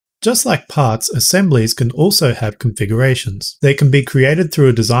Just like parts, assemblies can also have configurations. They can be created through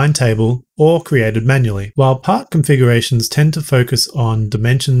a design table or created manually. While part configurations tend to focus on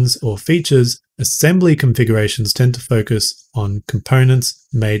dimensions or features, assembly configurations tend to focus on components,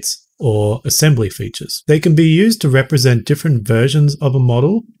 mates, or assembly features. They can be used to represent different versions of a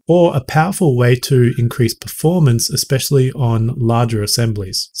model or a powerful way to increase performance, especially on larger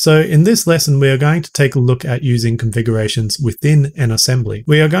assemblies. So in this lesson, we are going to take a look at using configurations within an assembly.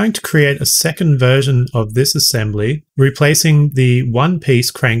 We are going to create a second version of this assembly, replacing the one-piece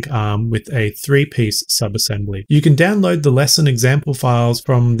crank arm with a three-piece subassembly. You can download the lesson example files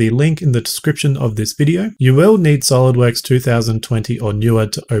from the link in the description of this video. You will need SOLIDWORKS 2020 or newer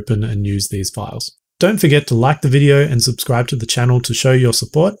to open and use these files. Don't forget to like the video and subscribe to the channel to show your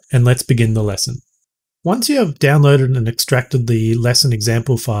support, and let's begin the lesson. Once you have downloaded and extracted the lesson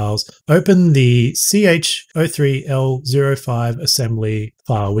example files, open the CH03L05 assembly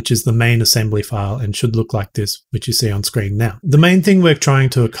file, which is the main assembly file and should look like this, which you see on screen now. The main thing we're trying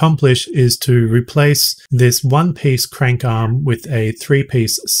to accomplish is to replace this one-piece crank arm with a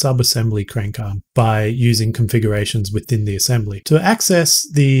three-piece subassembly crank arm by using configurations within the assembly. To access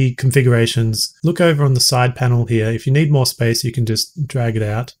the configurations, look over on the side panel here. If you need more space, you can just drag it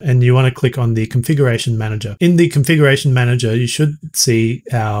out, and you want to click on the configuration manager. In the configuration manager, you should see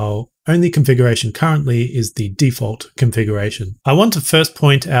our only configuration currently is the default configuration. I want to first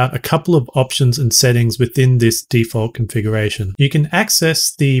point out a couple of options and settings within this default configuration. You can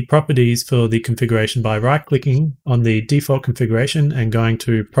access the properties for the configuration by right-clicking on the default configuration and going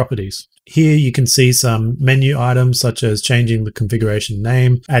to Properties. Here you can see some menu items such as changing the configuration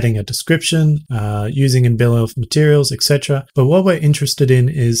name, adding a description, using in bill of materials, etc. But what we're interested in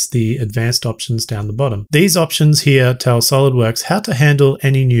is the advanced options down the bottom. These options here tell SOLIDWORKS how to handle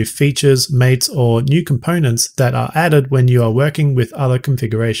any new features, mates, or new components that are added when you are working with other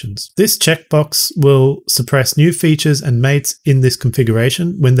configurations. This checkbox will suppress new features and mates in this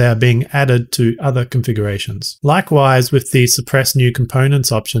configuration when they are being added to other configurations. Likewise, with the suppress new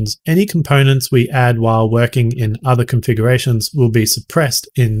components options, any components we add while working in other configurations will be suppressed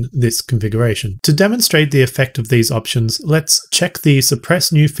in this configuration. To demonstrate the effect of these options, let's check the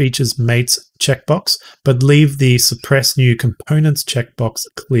suppress new features mates checkbox, but leave the suppress new components checkbox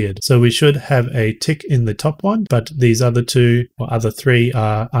cleared. So we should have a tick in the top one, but these other two or other three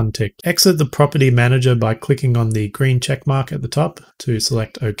are unticked. Exit the property manager by clicking on the green check mark at the top to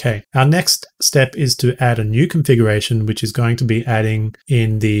select OK. Our next step is to add a new configuration, which is going to be adding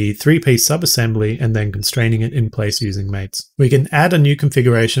in the three-piece subassembly and then constraining it in place using mates. We can add a new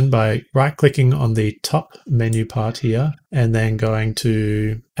configuration by right-clicking on the top menu part here and then going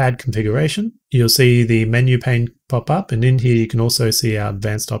to Add Configuration. You'll see the menu pane pop up, and in here you can also see our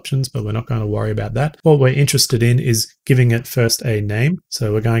advanced options, but we're not going to worry about that. What we're interested in is giving it first a name.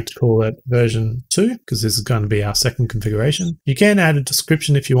 So we're going to call it version 2 because this is going to be our second configuration. You can add a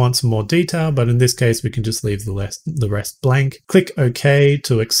description if you want some more detail, but in this case we can just leave the rest blank. Click OK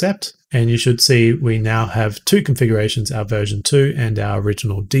to accept. And you should see we now have two configurations, our version 2 and our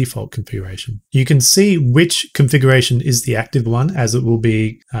original default configuration. You can see which configuration is the active one, as it will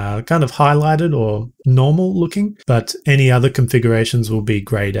be kind of highlighted or normal looking, but any other configurations will be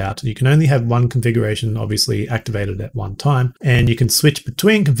grayed out. You can only have one configuration obviously activated at one time, and you can switch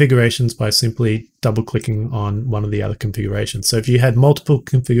between configurations by simply double clicking on one of the other configurations. So if you had multiple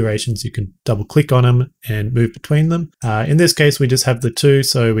configurations, you can double click on them and move between them. In this case, we just have the two,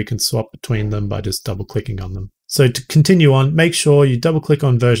 so we can swap between them by just double clicking on them. So to continue on, make sure you double click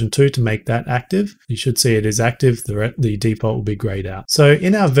on version 2 to make that active. You should see it is active. The default will be grayed out. So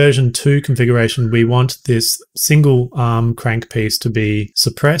in our version 2 configuration, we want this single arm crank piece to be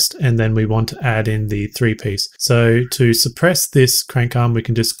suppressed, and then we want to add in the three piece. So to suppress this crank arm, we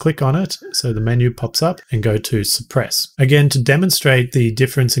can just click on it. So the menu pops up and go to suppress. Again, to demonstrate the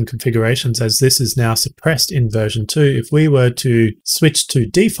difference in configurations, as this is now suppressed in version 2, if we were to switch to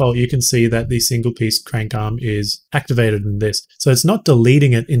default, you can see that the single piece crank arm is activated in this. So it's not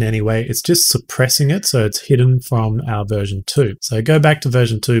deleting it in any way, it's just suppressing it, so it's hidden from our version 2. So go back to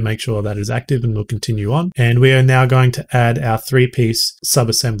version 2, make sure that is active, and we'll continue on. And we are now going to add our three-piece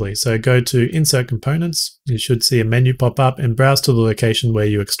subassembly. So go to Insert Components. You should see a menu pop up and browse to the location where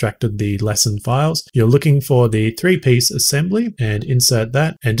you extracted the lesson files. You're looking for the three-piece assembly and insert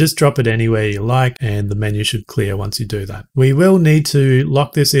that, and just drop it anywhere you like, and the menu should clear once you do that. We will need to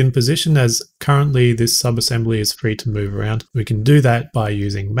lock this in position, as currently this subassembly is free to move around. We can do that by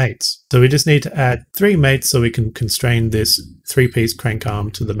using mates. So we just need to add 3 mates so we can constrain this three-piece crank arm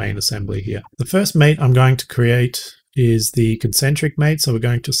to the main assembly here. The first mate I'm going to create is the concentric mate. So we're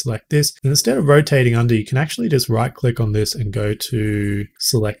going to select this. And instead of rotating under, you can actually just right click on this and go to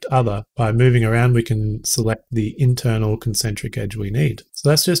select other. By moving around, we can select the internal concentric edge we need. So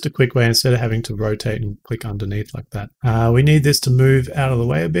that's just a quick way instead of having to rotate and click underneath like that. We need this to move out of the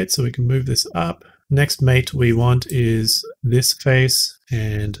way a bit, so we can move this up. Next mate we want is this face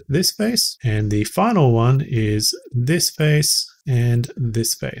and this face. And the final one is this face and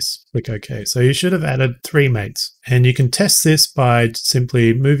this face. Click OK. So you should have added 3 mates. And you can test this by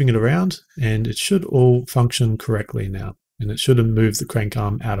simply moving it around, and it should all function correctly now. And it should have moved the crank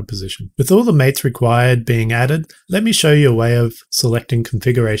arm out of position. With all the mates required being added, let me show you a way of selecting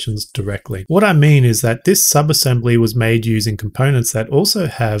configurations directly. What I mean is that this subassembly was made using components that also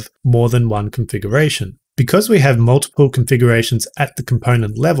have more than one configuration. Because we have multiple configurations at the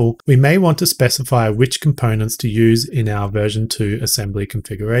component level, we may want to specify which components to use in our version 2 assembly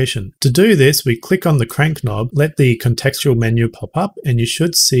configuration. To do this, we click on the crank knob, let the contextual menu pop up, and you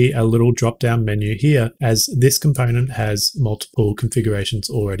should see a little drop-down menu here as this component has multiple configurations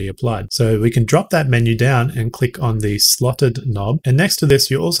already applied. So we can drop that menu down and click on the slotted knob. And next to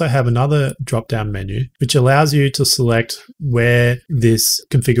this, you also have another drop-down menu, which allows you to select where this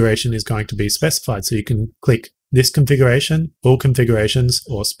configuration is going to be specified. So you can click this configuration, all configurations,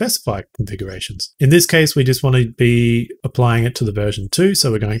 or specify configurations. In this case, we just want to be applying it to the version 2.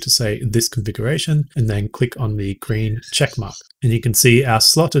 So we're going to say this configuration and then click on the green check mark. And you can see our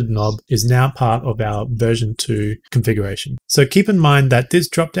slotted knob is now part of our version 2 configuration. So keep in mind that this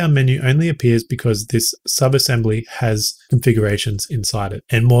drop-down menu only appears because this subassembly has configurations inside it.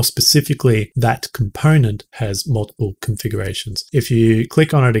 And more specifically, that component has multiple configurations. If you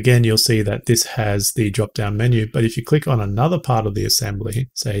click on it again, you'll see that this has the drop-down menu. But if you click on another part of the assembly,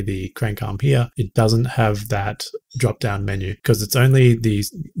 say the crank arm here, it doesn't have that drop-down menu because it's only the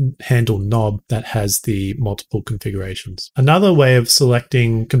handle knob that has the multiple configurations. Another way of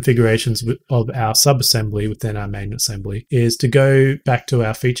selecting configurations of our subassembly within our main assembly is to go back to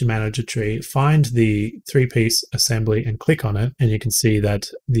our feature manager tree, find the 3-piece assembly and click on it, and you can see that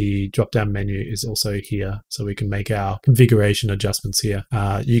the drop-down menu is also here, so we can make our configuration adjustments here.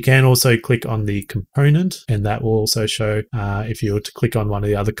 You can also click on the component, and that will also show if you were to click on one of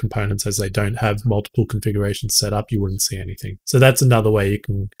the other components, as they don't have multiple configurations set up, you wouldn't see anything. So that's another way you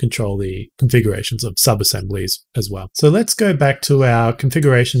can control the configurations of subassemblies as well. So let's go back to our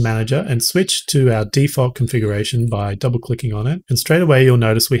configuration manager and switch to our default configuration by double clicking on it. And straight away, you'll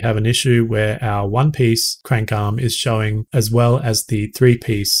notice we have an issue where our 1-piece crank arm is showing as well as the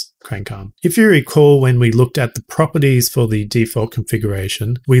 3-piece crank arm. If you recall, when we looked at the properties for the default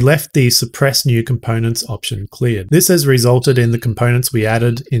configuration, we left the suppress new components option cleared. This has resulted in the components we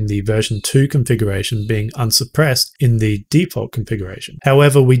added in the version 2 configuration being unsuppressed in the default configuration.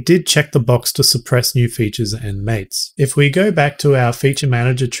 However, we did check the box to suppress new features and mates. If we go back to our feature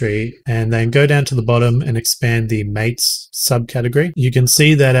manager tree and then go down to the bottom and expand the mates subcategory, you can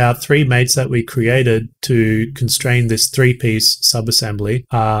see that our 3 mates that we created to constrain this 3-piece subassembly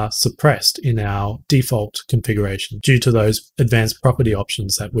are suppressed in our default configuration due to those advanced property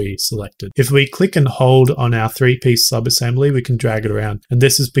options that we selected. If we click and hold on our 3-piece subassembly, we can drag it around. And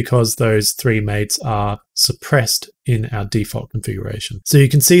this is because those 3 mates are suppressed in our default configuration. So you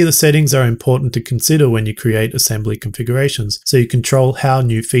can see the settings are important to consider when you create assembly configurations, so you control how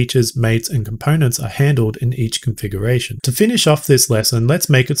new features, mates, and components are handled in each configuration. To finish off this lesson, let's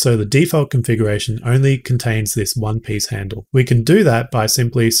make it so the default configuration only contains this 1-piece handle. We can do that by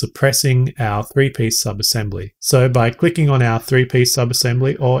simply suppressing our 3-piece subassembly. So by clicking on our 3-piece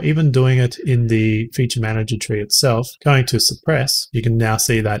subassembly, or even doing it in the feature manager tree itself, going to suppress, you can now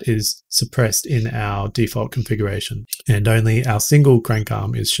see that is suppressed in our default configuration, and only our single crank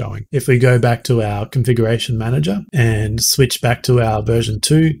arm is showing. If we go back to our configuration manager and switch back to our version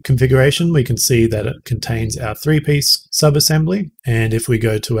 2 configuration, we can see that it contains our 3-piece subassembly. And if we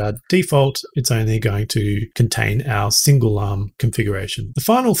go to our default, it's only going to contain our single arm configuration. The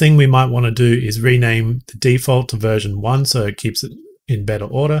final thing we might want to do is rename the default to version 1 so it keeps it in better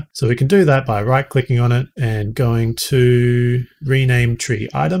order. So we can do that by right clicking on it and going to rename tree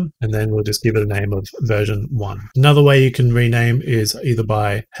item, and then we'll just give it a name of version 1. Another way you can rename is either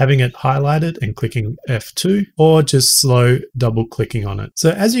by having it highlighted and clicking F2, or just slow double clicking on it.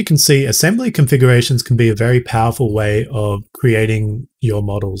 So as you can see, assembly configurations can be a very powerful way of creating your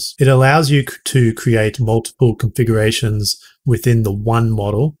models. It allows you to create multiple configurations within the one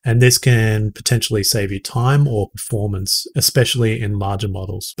model, and this can potentially save you time or performance, especially in larger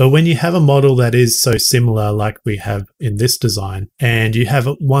models. But when you have a model that is so similar like we have in this design, and you have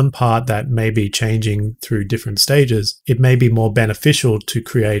one part that may be changing through different stages, it may be more beneficial to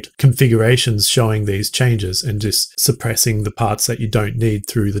create configurations showing these changes and just suppressing the parts that you don't need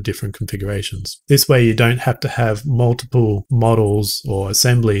through the different configurations. This way you don't have to have multiple models or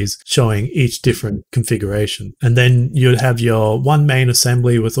assemblies showing each different configuration. And then you'd have your one main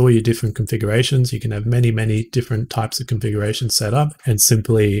assembly with all your different configurations. You can have many different types of configurations set up and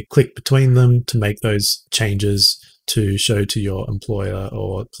simply click between them to make those changes to show to your employer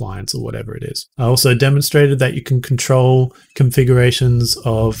or clients or whatever it is. I also demonstrated that you can control configurations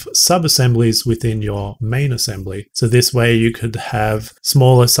of sub-assemblies within your main assembly. So this way you could have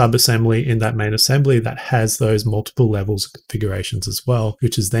smaller sub-assembly in that main assembly that has those multiple levels of configurations as well,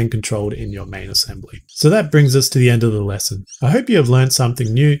 which is then controlled in your main assembly. So that brings us to the end of the lesson. I hope you have learned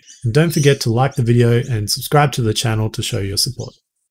something new, and don't forget to like the video and subscribe to the channel to show your support.